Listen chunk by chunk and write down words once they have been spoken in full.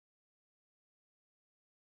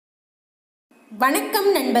வணக்கம்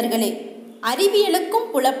நண்பர்களே. அறிவியலுக்கும்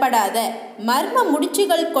புலப்படாத மர்ம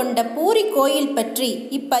முடிச்சுகள் கொண்ட பூரி கோயில் பற்றி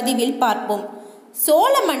இப்பதிவில் பார்ப்போம்.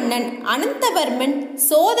 சோழ மன்னன் அனந்தவர்மன்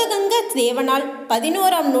சோதகங்க தேவனால்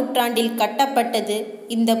 11ஆம் நூற்றாண்டில் கட்டப்பட்டது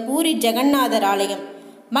இந்த பூரி ஜெகநாதர் ஆலயம்.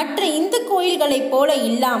 மற்ற இந்து கோயில்களைப் போல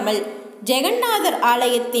இல்லாமல் ஜெகநாதர்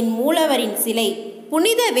ஆலயத்தின் மூலவரின் சிலை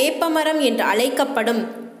புனித வேப்பமரம் என்று அழைக்கப்படும்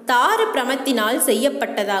தாரு பிரமத்தினால்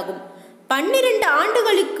செய்யப்பட்டதாகும். 12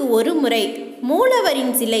 ஆண்டுகளுக்கு ஒரு முறை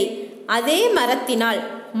மூலவரின் சிலை அதே மரத்தினால்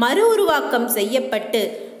மறு உருவாக்கம் செய்யப்பட்டு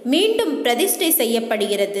மீண்டும் பிரதிஷ்டை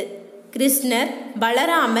செய்யப்படுகிறது. கிருஷ்ணர்,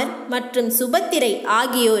 பலராமர் மற்றும் சுபத்திரை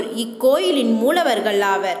ஆகியோர் இக்கோயிலின் மூலவர்கள்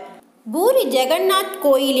ஆவர். பூரி ஜெகநாத்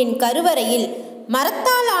கோயிலின் கருவறையில்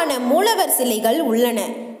மரத்தாலான மூலவர் சிலைகள் உள்ளன.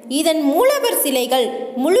 இதன் மூலவர் சிலைகள்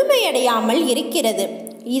முழுமையடையாமல் இருக்கிறது.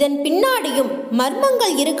 இதன் பின்னாடியும்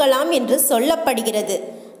மர்மங்கள் இருக்கலாம் என்று சொல்லப்படுகிறது.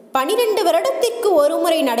 12 வருடத்திற்கு ஒரு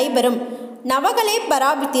முறை நடைபெறும் நவகலே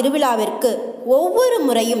பராபி திருவிழாவிற்கு ஒவ்வொரு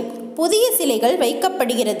முறையும் புதிய சிலைகள்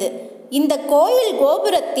வைக்கப்படுகிறது. இந்த கோயில்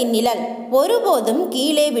கோபுரத்தின் நிழல் ஒருபோதும்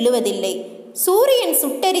கீழே விழுவதில்லை. சூரியன்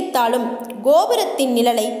சுட்டெரித்தாலும் கோபுரத்தின்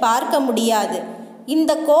நிழலை பார்க்க முடியாது.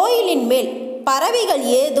 இந்த கோயிலின் மேல் பறவைகள்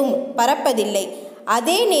ஏதும் பறப்பதில்லை.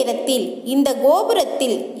 அதே நேரத்தில் இந்த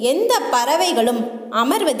கோபுரத்தில் எந்த பறவைகளும்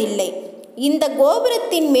அமர்வதில்லை. இந்த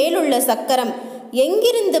கோபுரத்தின் மேலுள்ள சக்கரம்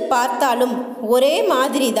எங்கிருந்து பார்த்தாலும் ஒரே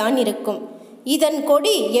மாதிரி தான் இருக்கும். இதன்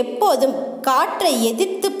கொடி எப்போதும் காற்றை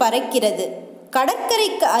எதிர்த்து பறக்கிறது.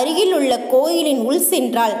 கடற்கரைக்கு அருகில் உள்ள கோயிலின் உள்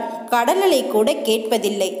சென்றால் கடலலை கூட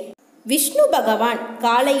கேட்பதில்லை. விஷ்ணு பகவான்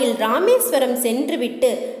காலையில் ராமேஸ்வரம் சென்றுவிட்டு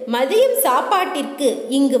மதியம் சாப்பாட்டிற்கு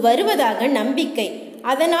இங்கு வருவதாக நம்பிக்கை.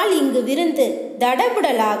 அதனால் இங்கு விருந்து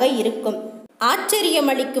தடபுடலாக இருக்கும்.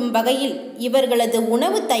 ஆச்சரியமளிக்கும் வகையில் இவர்களது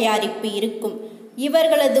உணவு தயாரிப்பு இருக்கும்.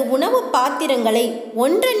 இவர்களது உணவு பாத்திரங்களை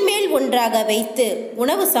ஒன்றன் மேல் ஒன்றாக வைத்து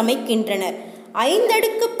உணவு சமைக்கின்றனர். 5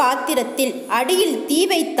 அடுக்கு பாத்திரத்தில் அடியில் தீ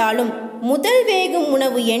வைத்தாலும் முதல் வேகும்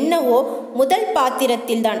உணவு என்னவோ முதல்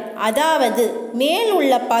பாத்திரத்தில்தான், அதாவது மேல்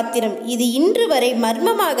உள்ள பாத்திரம். இது இன்று வரை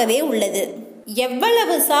மர்மமாகவே உள்ளது.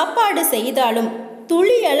 எவ்வளவு சாப்பாடு செய்தாலும்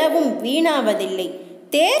துளியளவும் வீணாவதில்லை.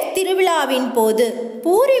 தேர் திருவிழாவின் போது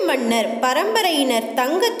பூரி மன்னர் பரம்பரையினர்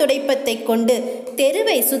தங்க துடைப்பத்தை கொண்டு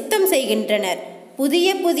தெருவை சுத்தம் செய்கின்றனர். புதிய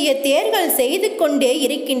புதிய தேர்கள் செய்து கொண்டே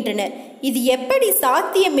இருக்கின்றனர். இது எப்படி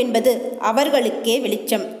சாத்தியம் என்பது அவர்களுக்கே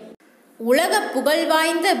வெளிச்சம். உலக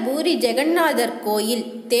புகழ்வாய்ந்த பூரி ஜெகநாதர் கோயில்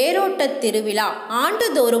தேரோட்ட திருவிழா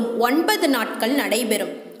ஆண்டுதோறும் 9 நாட்கள்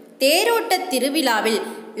நடைபெறும். தேரோட்ட திருவிழாவில்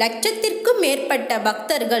லட்சத்திற்கும் மேற்பட்ட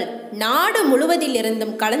பக்தர்கள் நாடு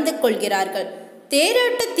முழுவதிலிருந்தும் கலந்து கொள்கிறார்கள்.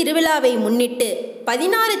 தேரோட்ட திருவிழாவை முன்னிட்டு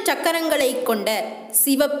 16 சக்கரங்களை கொண்ட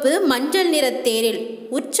சிவப்பு மஞ்சள் நிற தேரில்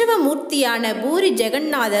உற்சவ மூர்த்தியான பூரி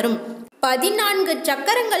ஜெகநாதரும் 14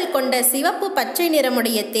 சக்கரங்கள் கொண்ட சிவப்பு பச்சை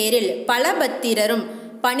நிறமுடைய தேரில் பலபத்திரரும்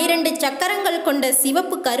 12 சக்கரங்கள் கொண்ட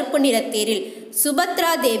சிவப்பு கருப்பு நிற தேரில்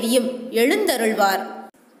சுபத்ரா தேவியும் எழுந்தருள்வார்.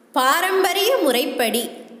 பாரம்பரிய முறைப்படி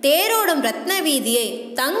தேரோடும் ரத்ன வீதியை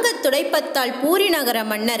தங்க துடைப்பத்தால் பூரி நகர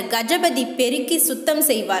மன்னர் கஜபதி பெருக்கி சுத்தம்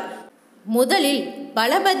செய்வார். முதலில்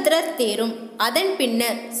பலபத்ரர் தேரும் அதன்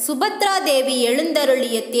பின்னர் சுபத்ரா தேவி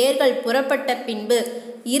எழுந்தருளிய தேர்கள் புறப்பட்ட பின்பு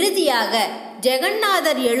இறுதியாக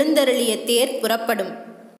ஜெகநாதர் எழுந்தருளிய தேர் புறப்படும்.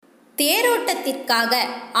 தேரோட்டத்திற்காக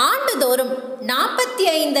ஆண்டுதோறும்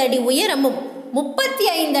 45 அடி உயரமும்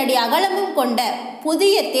 35 அடி அகலமும் கொண்ட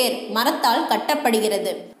புதிய தேர் மரத்தால்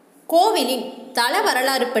கட்டப்படுகிறது. கோவிலின் தல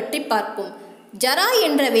வரலாறு பற்றி பார்ப்போம். ஜரா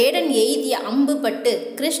என்ற வேடன் எய்திய அம்பு பட்டு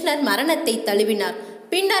கிருஷ்ணர் மரணத்தை தழுவினார்.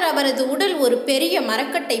 பின்னர் அவரது உடல் ஒரு பெரிய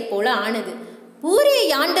மரக்கட்டை போல ஆனது. பூரியை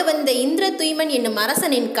ஆண்டு வந்த இந்திர தூய்மன் என்னும்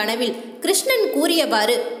அரசனின் கனவில் கிருஷ்ணன்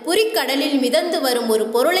கூறியவாறு புரிக்கடலில் மிதந்து வரும் ஒரு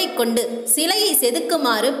பொருளை கொண்டு சிலையை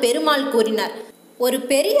செதுக்குமாறு பெருமாள் கூறினார். ஒரு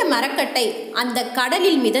பெரிய மரக்கட்டை அந்த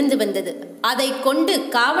கடலில் மிதந்து வந்தது. அதை கொண்டு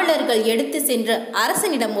காவலர்கள் எடுத்து சென்று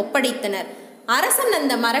அரசனிடம் ஒப்படைத்தனர். அரசன்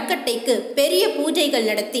அந்த மரக்கட்டைக்கு பெரிய பூஜைகள்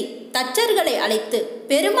நடத்தி தச்சர்களை அழைத்து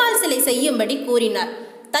பெருமாள் சிலை செய்யும்படி கூறினார்.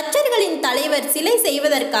 தச்சர்களின் தலைவர் சிலை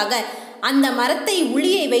செய்வதற்காக அந்த மரத்தை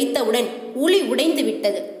உளியை வைத்தவுடன் உளி உடைந்து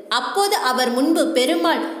விட்டது. அப்போது அவர் முன்பு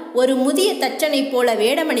பெருமாள் ஒரு முதிய தச்சனை போல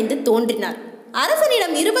வேடமணிந்து தோன்றினார்.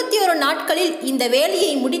 அரசனிடம் 21 நாட்களில் இந்த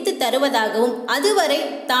வேலையை முடித்து தருவதாகவும் அதுவரை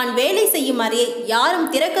தான் வேலை செய்யும் அறையை யாரும்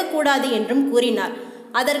திறக்கக்கூடாது என்றும் கூறினார்.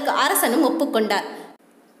 அதற்கு அரசனும் ஒப்புக்கொண்டார்.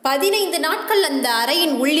 15 நாட்கள் அந்த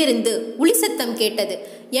அறையின் உள்ளிருந்து உளி சத்தம் கேட்டது.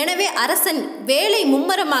 எனவே அரசன் வேலை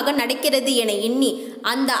மும்மரமாக நடக்கிறது என எண்ணி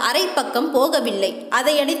அந்த அறை பக்கம் போகவில்லை.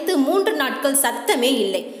 அதையடுத்து 3 நாட்கள் சத்தமே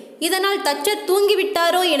இல்லை. இதனால் தச்சர்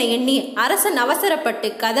தூங்கிவிட்டாரோ என எண்ணி அரசன் அவசரப்பட்டு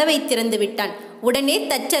கதவை திறந்து விட்டான். உடனே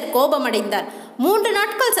தச்சர் கோபமடைந்தார். 3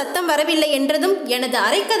 நாட்கள் சத்தம் வரவில்லை என்றதும் எனது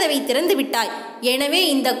அறைக்கதவை திறந்து விட்டாய். எனவே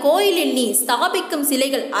இந்த கோயிலில் நீ ஸ்தாபிக்கும்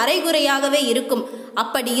சிலைகள் அரைகுறையாகவே இருக்கும்.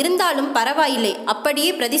 அப்படி இருந்தாலும் பரவாயில்லை,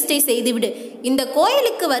 அப்படியே பிரதிஷ்டை செய்துவிடு. இந்த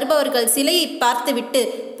கோயிலுக்கு வருபவர்கள் சிலையை பார்த்துவிட்டு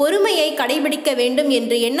பொறுமையை கடைபிடிக்க வேண்டும்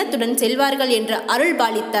என்று எண்ணத்துடன் செல்வார்கள் என்று அருள்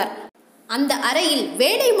பாலித்தார். அந்த அறையில்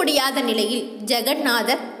வேலை முடியாத நிலையில்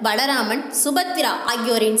ஜெகநாதர், பலராமன், சுபத்திரா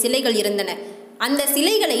ஆகியோரின் சிலைகள் இருந்தன. அந்த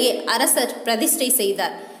சிலைகளையே அரசர் பிரதிஷ்டை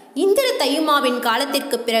செய்தார். இந்திர தையுமாவின்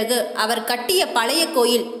காலத்திற்கு பிறகு அவர் கட்டிய பழைய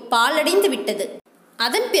கோயில் பாழடைந்து விட்டது.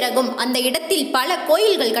 அதன் பிறகும் அந்த இடத்தில் பல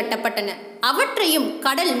கோயில்கள் கட்டப்பட்டன. அவற்றையும்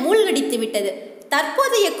கடல் மூழ்கடித்து விட்டது.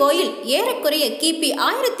 தற்போதைய கோயில் ஏறக்குறைய கிபி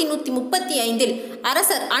 1135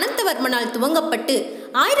 அரசர் அனந்தவர்மனால் துவங்கப்பட்டு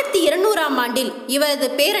 1200ஆம் ஆண்டில் இவரது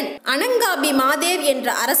பேரன் அனங்காபி மாதேவ் என்ற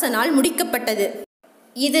அரசனால் முடிக்கப்பட்டது.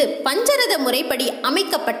 இது பஞ்சரத முறைப்படி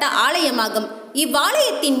அமைக்கப்பட்ட ஆலயமாகும்.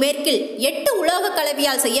 இவ்வாலயத்தின் மேற்கில் 8 உலோக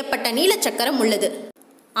கலவையால் செய்யப்பட்ட நீலச்சக்கரம் உள்ளது.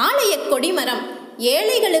 ஆலய கொடிமரம்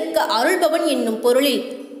ஏழைகளுக்கு அருள்பவன் என்னும் பொருளில்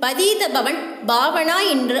பதீத பவன் பாவனா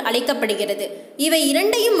என்று அழைக்கப்படுகிறது. இவை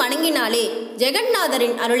இரண்டையும் வணங்கினாலே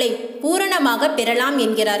ஜெகநாதரின் அருளை பூரணமாக பெறலாம்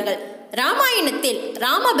என்கிறார்கள். ராமாயணத்தில்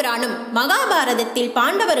ராமபிரானும் மகாபாரதத்தில்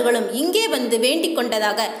பாண்டவர்களும் இங்கே வந்து வேண்டிக்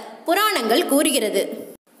கொண்டதாக புராணங்கள் கூறுகிறது.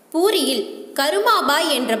 பூரியில் கருமாபாய்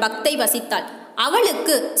என்ற பக்தை வசித்தாள்.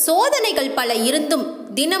 அவளுக்கு சோதனைகள் பல இருந்தும்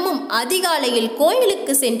தினமும் அதிகாலையில்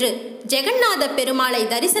கோயிலுக்கு சென்று ஜெகநாத பெருமாளை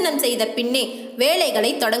தரிசனம் செய்த பின்னே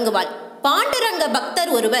வேலைகளை தொடங்குவாள். பாண்டுரங்க பக்தர்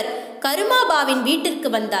ஒருவர் கருமாபாவின் வீட்டிற்கு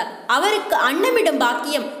வந்தார். அவருக்கு அன்னமிடும்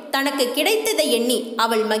பாக்கியம் தனக்கு கிடைத்ததை எண்ணி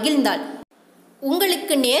அவள் மகிழ்ந்தாள்.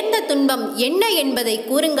 உங்களுக்கு நேர்ந்த துன்பம் என்ன என்பதை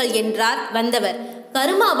கூறுங்கள் என்றார் வந்தவர்.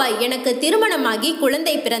 கருமாபாய், எனக்கு திருமணமாகி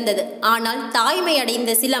குழந்தை பிறந்தது. ஆனால் தாய்மை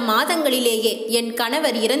அடைந்த சில மாதங்களிலேயே என்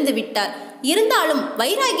கணவர் இறந்து விட்டார். இருந்தாலும்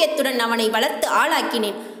வைராகியத்துடன் அவனை வளர்த்து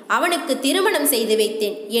ஆளாக்கினேன். அவனுக்கு திருமணம் செய்து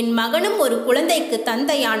வைத்தேன். என் மகனும் ஒரு குழந்தைக்கு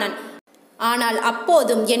தந்தையானான். ஆனால்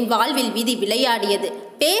அப்போதும் என் வாழ்வில் விதி விளையாடியது.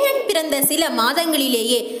 பேரன் பிறந்த சில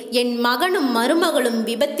மாதங்களிலேயே என் மகனும் மருமகளும்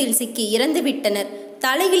விபத்தில் சிக்கி இறந்து விட்டனர்.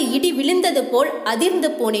 தலையில் இடி விழுந்தது போல் அதிர்ந்து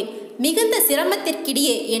போனேன். மிகுந்த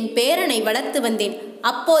சிரமத்திற்கிடையே என் பேரனை வளர்த்து வந்தேன்.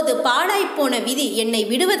 அப்போது பாடாய்ப்போன விதி என்னை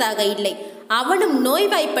விடுவதாக இல்லை. அவனும்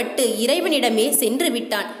நோய்வாய்ப்பட்டு இறைவனிடமே சென்று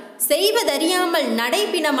விட்டான். செய்வதறியாமல்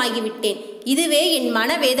நடைபிணமாகிவிட்டேன். இதுவே என்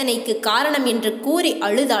மனவேதனைக்கு காரணம் என்று கூறி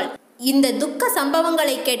அழுதாள். இந்த துக்க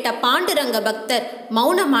சம்பவங்களை கேட்ட பாண்டுரங்க பக்தர்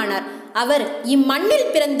மௌனமானார். அவர், இம்மண்ணில்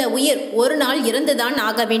பிறந்த உயிர் ஒரு நாள் இறந்துதான்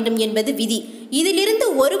ஆக வேண்டும் என்பது விதி. இதிலிருந்து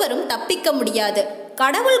ஒருவரும் தப்பிக்க முடியாது.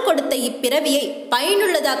 கடவுள் கொடுத்த இப்பிறவியை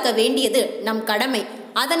பயனுள்ளதாக்க வேண்டியது நம் கடமை.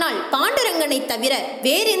 அதனால் பாண்டுரங்கனை தவிர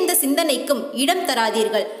வேறெந்த சிந்தனைக்கும் இடம்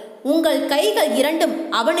தராதீர்கள். உங்கள் கைகள் இரண்டும்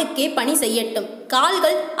அவனுக்கே பணி செய்யட்டும்.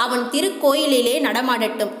 கால்கள் அவன் திருக்கோயிலிலே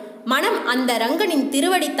நடமாடட்டும். மனம் அந்த ரங்கனின்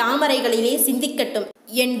திருவடி தாமரைகளிலே சிந்திக்கட்டும்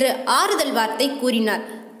என்று ஆறுதல் வார்த்தை கூறினார்.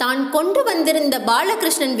 தான் கொண்டு வந்திருந்த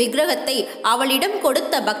பாலகிருஷ்ணன் விக்கிரகத்தை அவளிடம்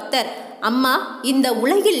கொடுத்த பக்தர், அம்மா, இந்த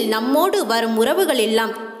உலகில் நம்மோடு வரும் உறவுகள்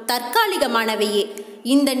எல்லாம் தற்காலிகமானவையே.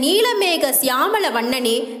 இந்த நீலமேக சியாமல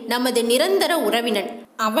வண்ணனே நமது நிரந்தர உறவினன்.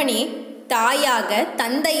 அவனே தாயாக,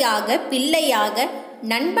 தந்தையாக, பிள்ளையாக,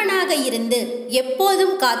 நண்பனாக இருந்து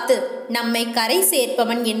எப்போதும் காத்து நம்மை கரை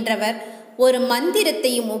சேர்ப்பவன் என்றவர் ஒரு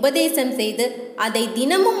மந்திரத்தையும் உபதேசம் செய்து அதை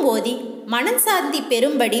தினமும் ஓதி மனசாந்தி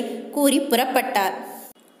பெறும்படி கூறி புறப்பட்டார்.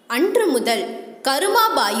 அன்று முதல்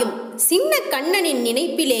கருமாபாயும் சின்ன கண்ணனின்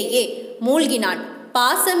நினைப்பிலேயே மூழ்கினான்.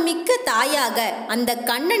 பாசம் மிக்க தாயாக அந்த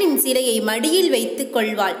கண்ணனின் சிலையை மடியில் வைத்து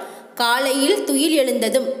கொள்வாள். காலையில் துயில்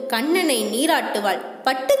எழுந்ததும் கண்ணனை நீராட்டுவாள்.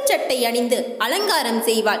 பட்டுச்சட்டை அணிந்து அலங்காரம்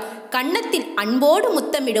செய்வாள். கன்னத்தில் அன்போடு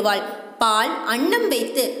முத்தமிடுவாள். பால், அன்னம்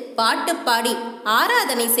வைத்து பாட்டு பாடி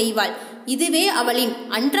ஆராதனை செய்வாள். இதுவே அவளின்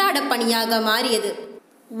அன்றாட பணியாக மாறியது.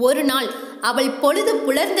 ஒரு நாள் அவள் பொழுது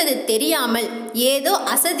புலர்ந்தது தெரியாமல் ஏதோ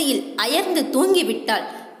அசதியில் அயர்ந்து தூங்கிவிட்டாள்.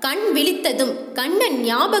 கண் விழித்ததும் கண்ணன்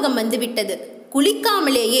ஞாபகம் வந்துவிட்டது.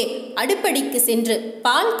 குளிக்காமலேயே அடுப்படிக்கு சென்று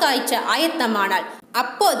பால் காய்ச்ச ஆயத்தமானாள்.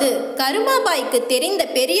 அப்போது கருமாபாய்க்கு தெரிந்த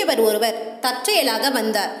பெரியவர் ஒருவர் தற்செயலாக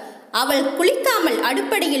வந்தார். அவள் குளிக்காமல்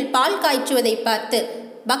அடுப்படியில் பால் காய்ச்சுவதை பார்த்து,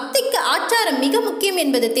 பக்திக்கு ஆச்சாரம் மிக முக்கியம்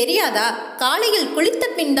என்பது தெரியாதா? காலையில் குளித்த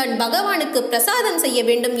பின் தான் பகவானுக்கு பிரசாதம் செய்ய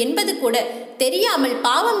வேண்டும் என்பது கூட தெரியாமல்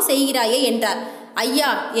பாவம் செய்கிறாயே என்றார். ஐயா,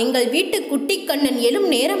 எங்கள் வீட்டு குட்டிக்கண்ணன் எழும்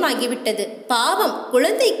நேரமாகிவிட்டது. பாவம்,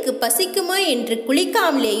 குழந்தைக்கு பசிக்குமா என்று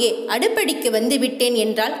குளிக்காமலேயே அடுப்படிக்கு வந்து விட்டேன்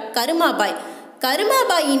என்றாள் கருமாபாய்.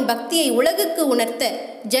 கருமாபாயின் பக்தியை உலகுக்கு உணர்த்த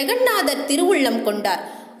ஜெகநாதர் திருவுள்ளம் கொண்டார்.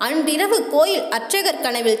 அன்றிரவு கோயில் அர்ச்சகர்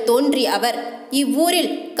கனவில் தோன்றி அவர்,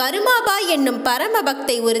 இவ்வூரில் கருமாபாய் என்னும் பரம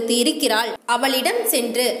பக்தை ஒருத்தி இருக்கிறாள். அவளிடம்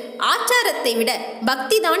சென்று ஆச்சாரத்தை விட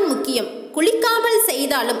பக்திதான் முக்கியம். குளிக்காமல்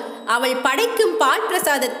செய்தாலும் அவள் படைக்கும் பால்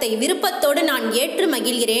பிரசாதத்தை விருப்பத்தோடு நான் ஏற்று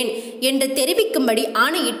மகிழ்கிறேன் என்று தெரிவிக்கும்படி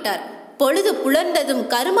ஆணையிட்டார். பொழுது புலர்ந்ததும்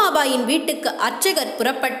கருமாபாயின் வீட்டுக்கு அர்ச்சகர்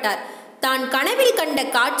புறப்பட்டார். தான் கனவில் கண்ட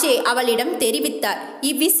காட்சியை அவளிடம் தெரிவித்தார்.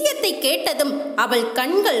 இவ்விஷயத்தை கேட்டதும் அவள்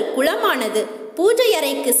கண்கள் குளமானது. பூஜை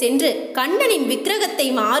அறைக்கு சென்று கண்ணனின் விக்கிரகத்தை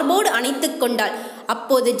மார்போடு அணைத்து கொண்டாள்.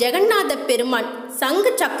 அப்போது ஜெகநாத பெருமான்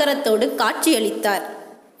சங்கு சக்கரத்தோடு காட்சியளித்தார்.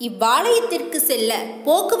 இவ்வாலயத்திற்கு செல்ல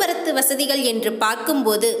போக்குவரத்து வசதிகள் என்று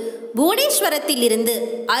பார்க்கும்போது புவனேஸ்வரத்தில் இருந்து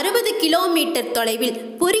 60 கிலோமீட்டர் தொலைவில்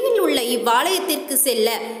புரியில் உள்ள இவ்வாலயத்திற்கு செல்ல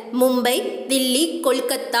மும்பை, தில்லி,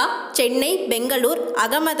 கொல்கத்தா, சென்னை, பெங்களூர்,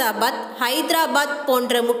 அகமதாபாத், ஹைதராபாத்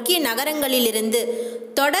போன்ற முக்கிய நகரங்களிலிருந்து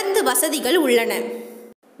தொடர்ந்து வசதிகள் உள்ளன.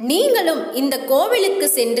 நீங்களும் இந்த கோவிலுக்கு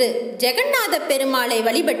சென்று ஜெகநாத பெருமாளை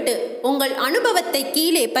வழிபட்டு உங்கள் அனுபவத்தை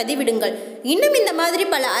கீழே பதிவிடுங்கள். இன்னும் இந்த மாதிரி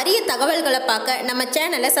பல அரிய தகவல்களை பார்க்க நம்ம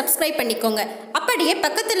சேனலை சப்ஸ்கிரைப் பண்ணிக்கோங்க. அப்படியே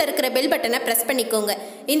பக்கத்தில் இருக்கிற பெல் பட்டனை ப்ரெஸ் பண்ணிக்கோங்க.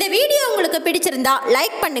 இந்த வீடியோ உங்களுக்கு பிடிச்சிருந்தா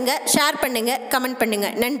லைக் பண்ணுங்க, ஷேர் பண்ணுங்க, கமெண்ட் பண்ணுங்க.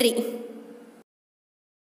 நன்றி.